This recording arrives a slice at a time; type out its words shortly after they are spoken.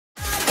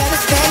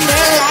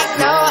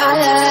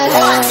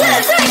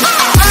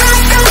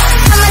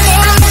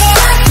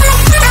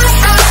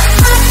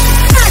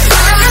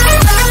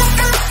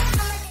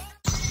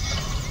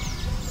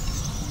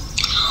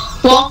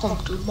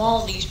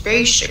all these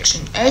basics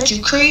in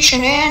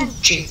education and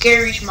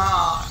Garry's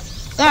mod.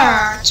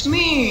 That's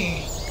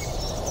me.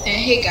 And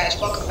hey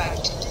guys, welcome back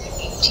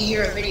to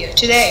your video.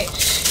 Today,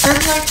 we're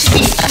going to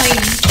be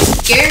playing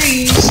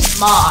Garry's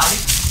mod.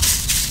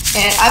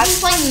 And I've been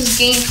playing this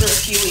game for a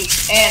few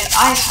weeks, and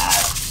I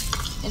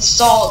have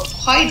installed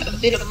quite a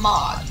bit of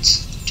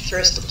mods for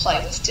us to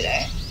play with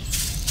today.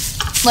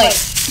 Like,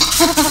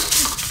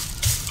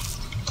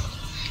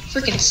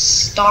 freaking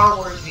Star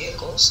Wars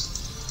vehicles.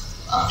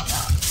 No.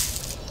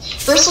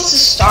 First, let's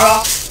just start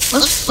off.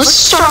 Let's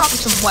start off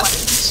with some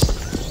weapons.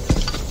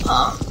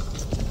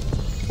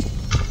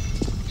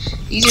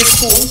 These are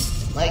cool.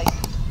 Like,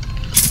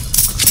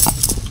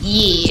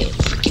 yeah,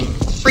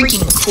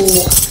 freaking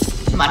cool,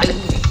 my dude.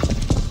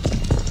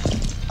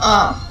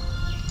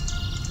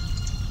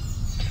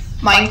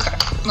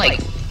 Minecraft. Like,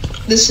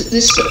 this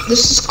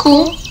is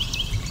cool.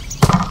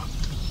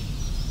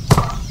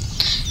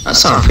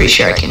 So I'm pretty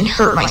sure I can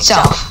hurt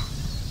myself.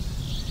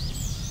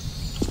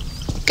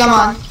 Come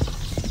on.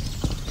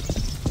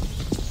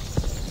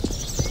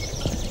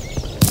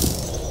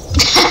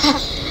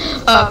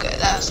 Okay,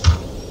 that was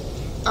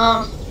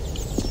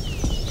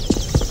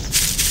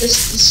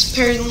this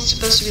apparently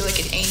supposed to be like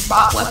an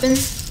aimbot weapon.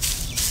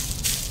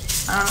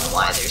 I don't know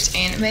why there's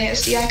anime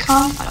as the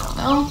icon. I don't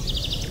know.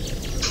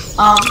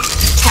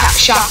 Tac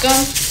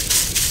shotgun.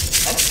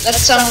 That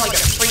sounded like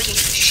a freaking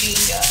machine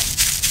gun.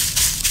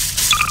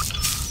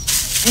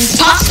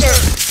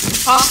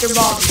 Imposter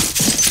ball.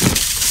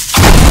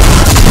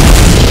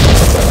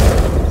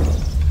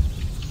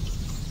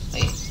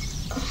 Wait.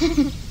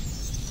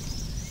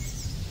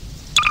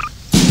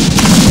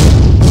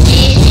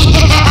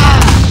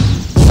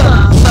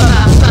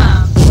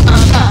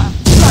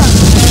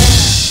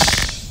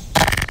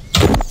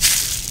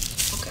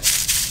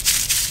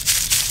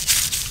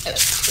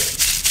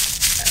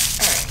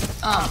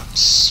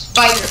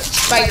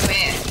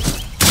 Spider-Man.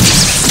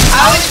 I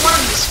always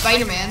wanted the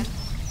Spider-Man.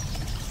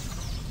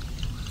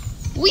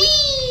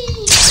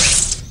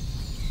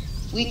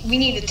 We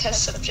need a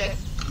test subject.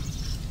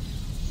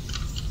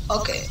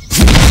 Okay.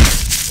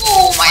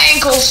 Oh, my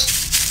ankles!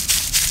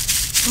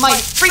 My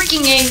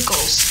freaking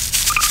ankles!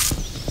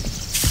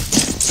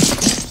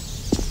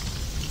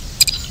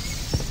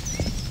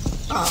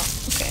 Oh,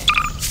 okay.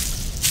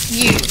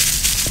 You.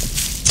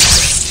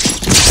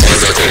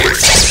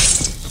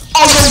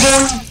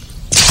 Overborn.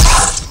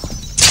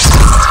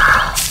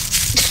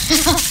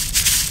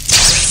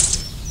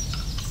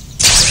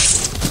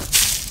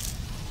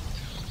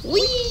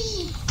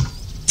 Wee!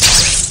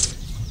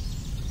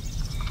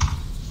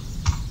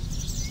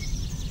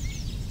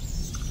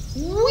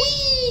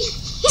 Wee!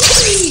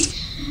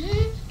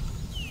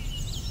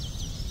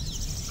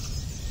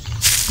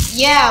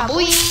 Yeah,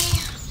 boy!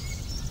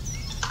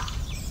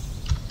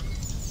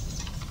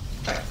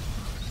 Alright.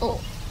 Oh.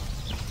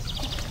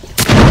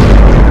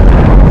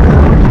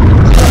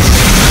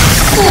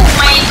 Oh,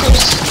 my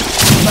ankles!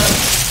 But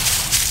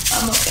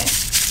I'm okay.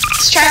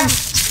 Let's try and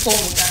pull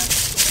the gun.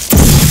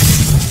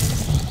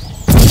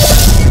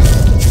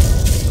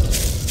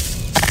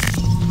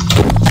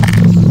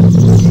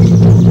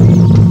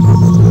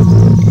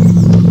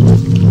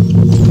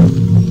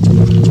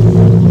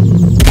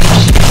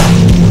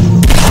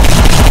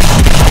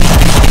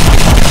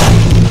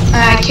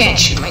 I can't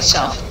shoot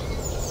myself.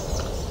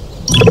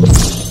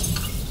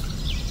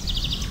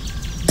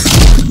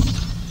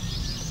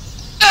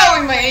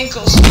 Ow, my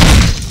ankles.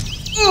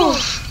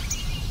 Oof.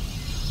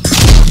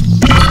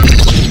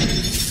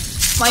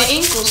 My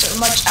ankles are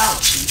much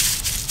ouchy.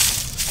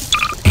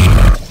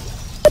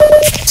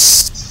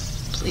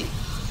 Please.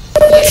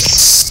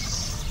 Yes.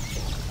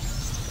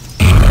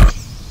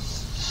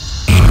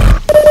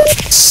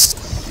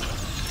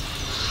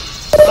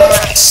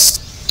 Alright.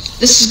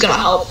 This is gonna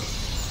help.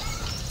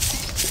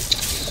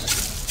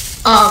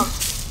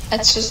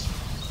 That's just.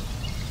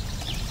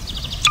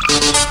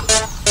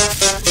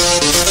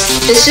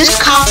 This is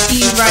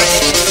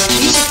copyrighted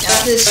music.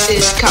 Now this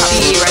is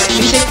copyrighted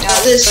music.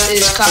 Now this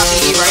is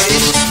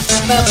copyrighted.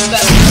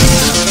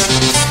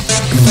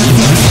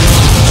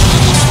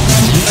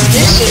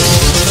 This is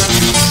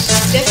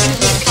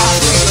definitely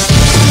copyrighted.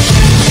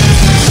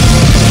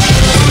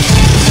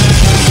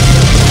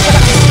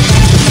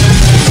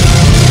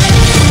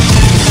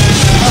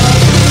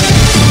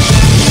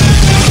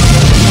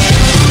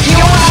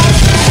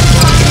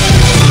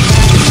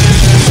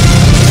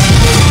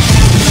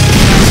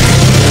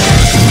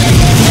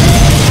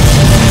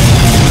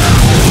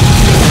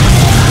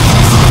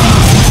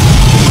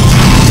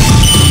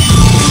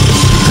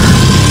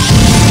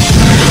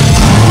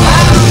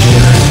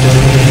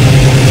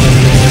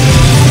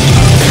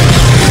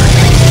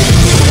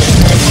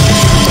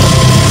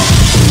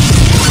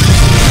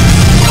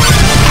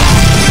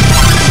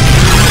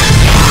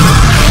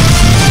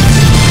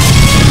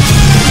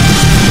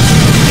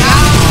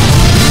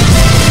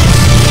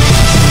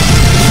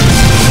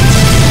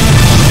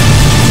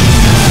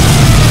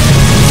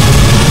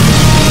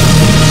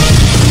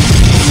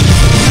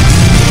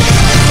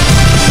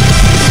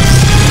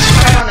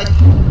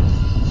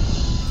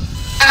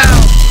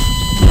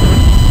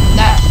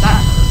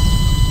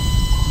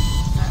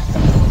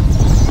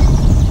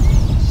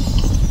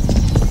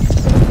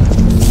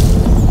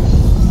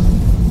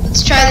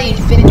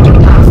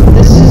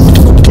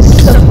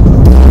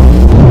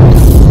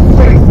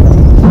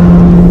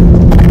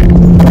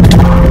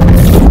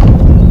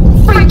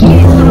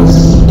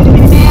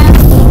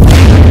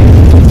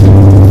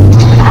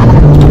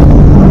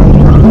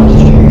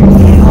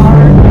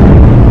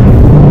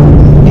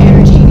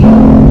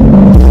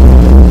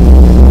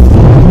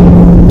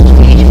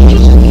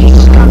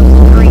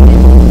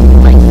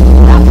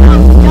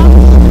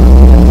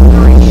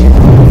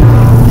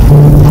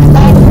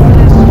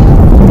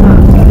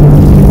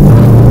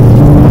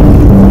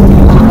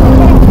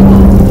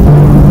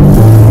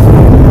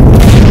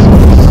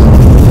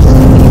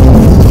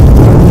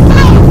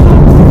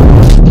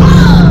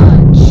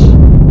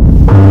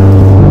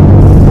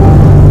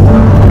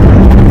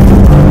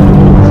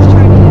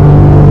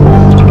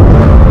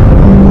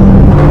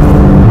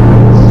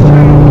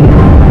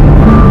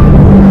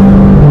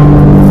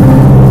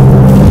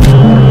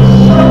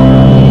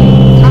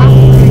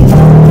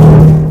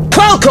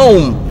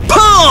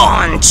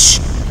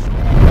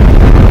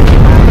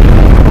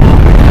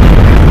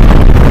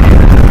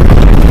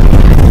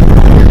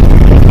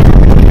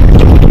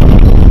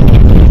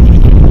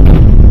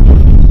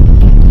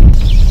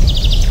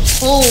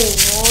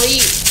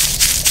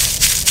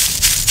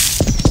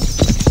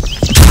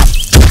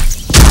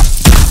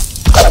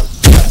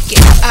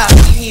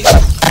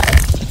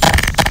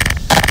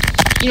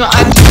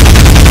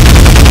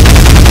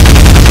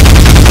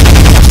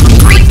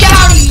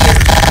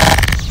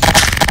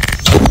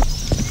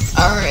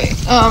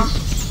 I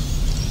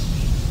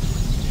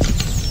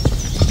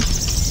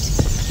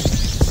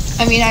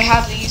mean, I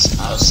have these.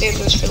 I'll save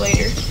those for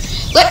later.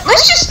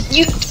 Let's just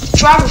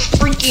drive a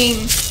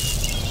freaking.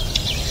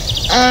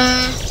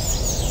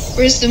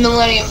 Where's the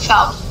Millennium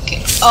Falcon?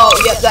 Okay. Oh,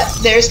 yep.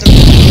 There's the.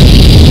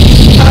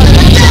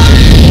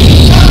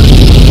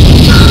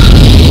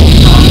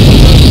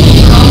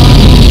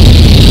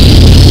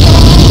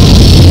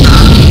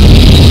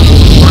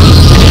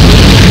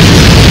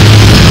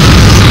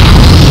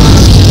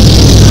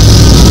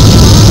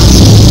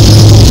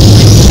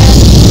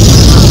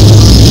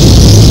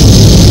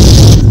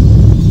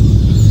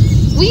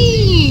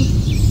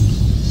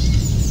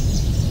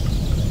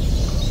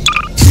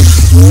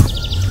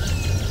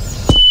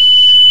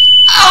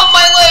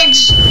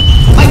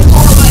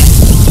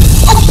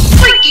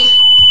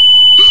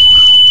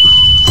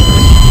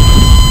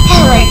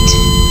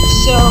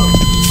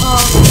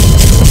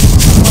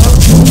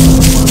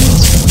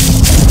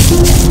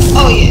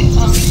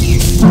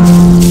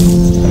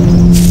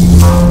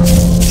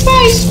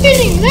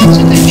 That's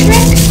a good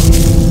trick.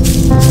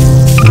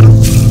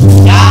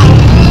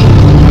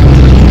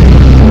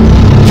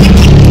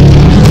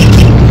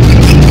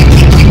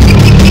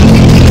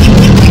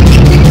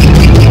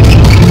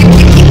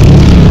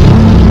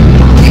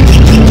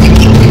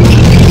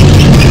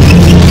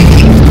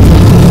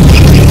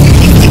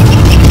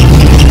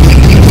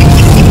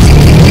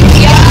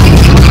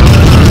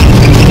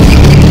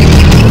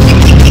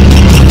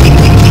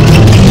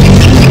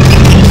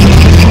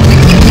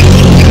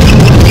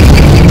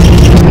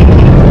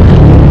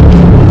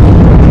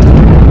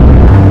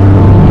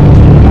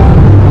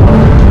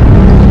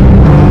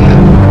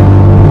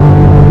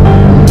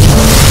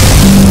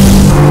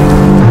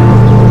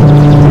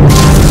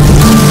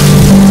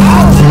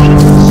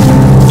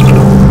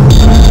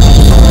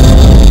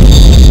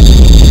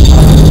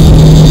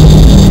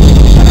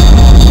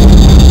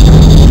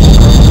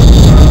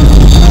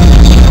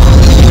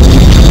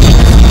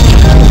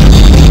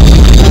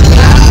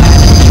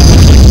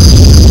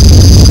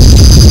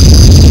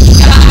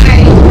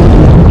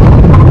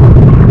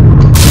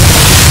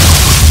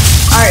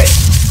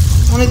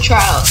 Try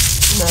out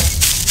the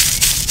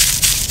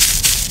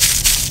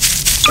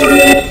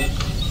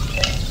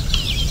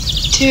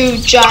 2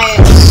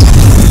 giants.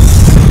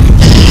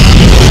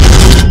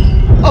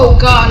 Oh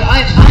God,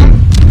 I'm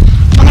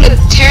gonna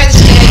tear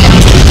this guy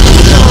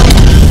down.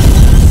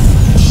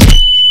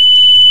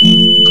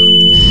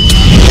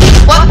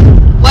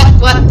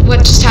 What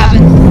just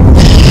happened?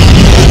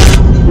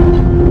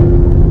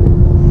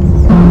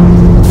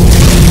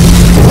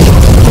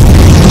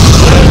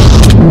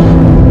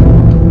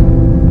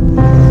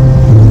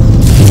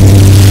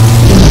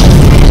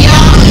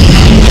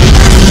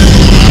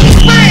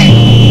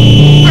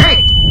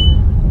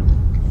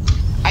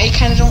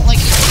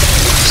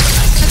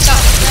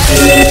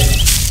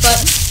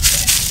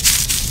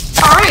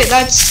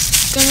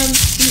 That's gonna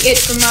be it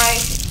for my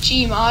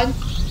Gmod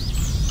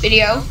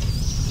video.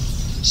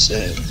 So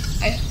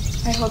I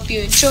hope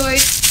you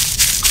enjoyed.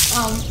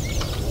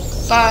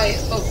 Bye.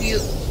 Hope you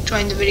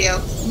joined the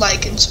video.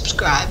 Like and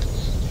subscribe.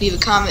 Leave a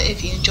comment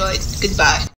if you enjoyed. Goodbye.